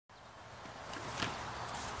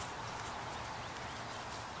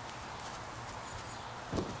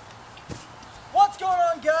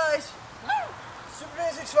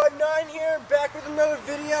659 here, back with another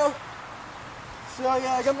video. So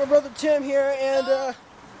yeah, I got my brother Tim here, and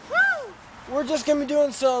we're just gonna be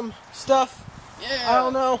doing some stuff. Yeah. I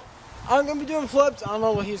don't know. I'm gonna be doing flips. I don't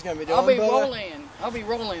know what he's gonna be doing. I'll be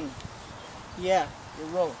rolling. Yeah, you're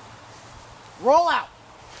rolling. Roll out.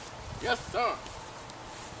 Yes, sir.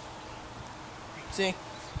 See,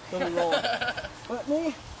 he'll be rolling. But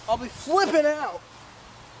me, I'll be flipping out.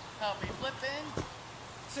 I'll be flipping.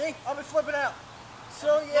 See, I'll be flipping out.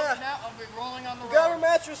 So yeah, I'll be rolling on the road. got our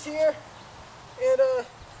mattress here, and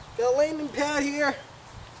got a landing pad here.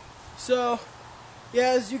 So yeah,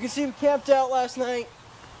 as you can see, we camped out last night,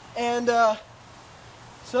 and so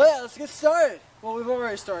yeah, let's get started. Well, we've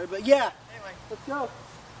already started, but yeah, Anyway, let's go.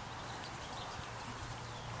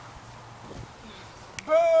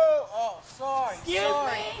 Boo! Oh, sorry. Excuse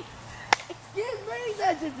me. Excuse me.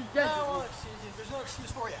 That's just a No, excuse you. There's no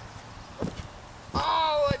excuse for you.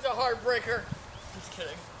 Oh, it's a heartbreaker. Just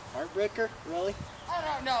kidding. Heartbreaker? Really? I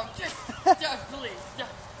don't know. Just please.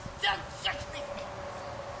 Just me.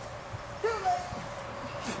 Too late.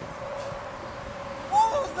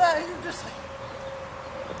 What was that? You just like...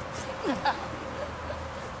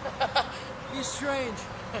 He's strange.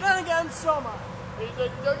 Then again, so am I. He's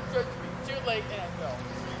like, don't judge me. Too late, and I go.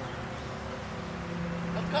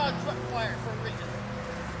 I'm called truck fire for a reason.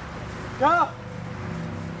 Go!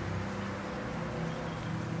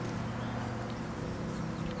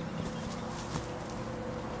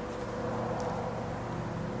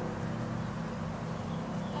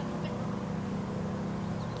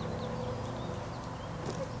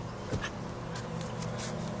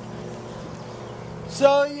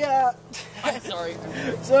 So yeah, I'm sorry.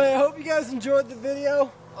 so I hope you guys enjoyed the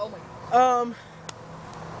video. Oh my God.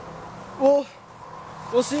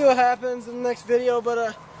 We'll see what happens in the next video,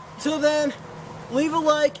 but until then, leave a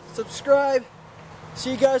like, subscribe.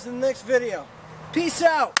 See you guys in the next video. Peace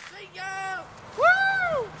out. See ya.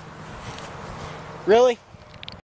 Woo! Really?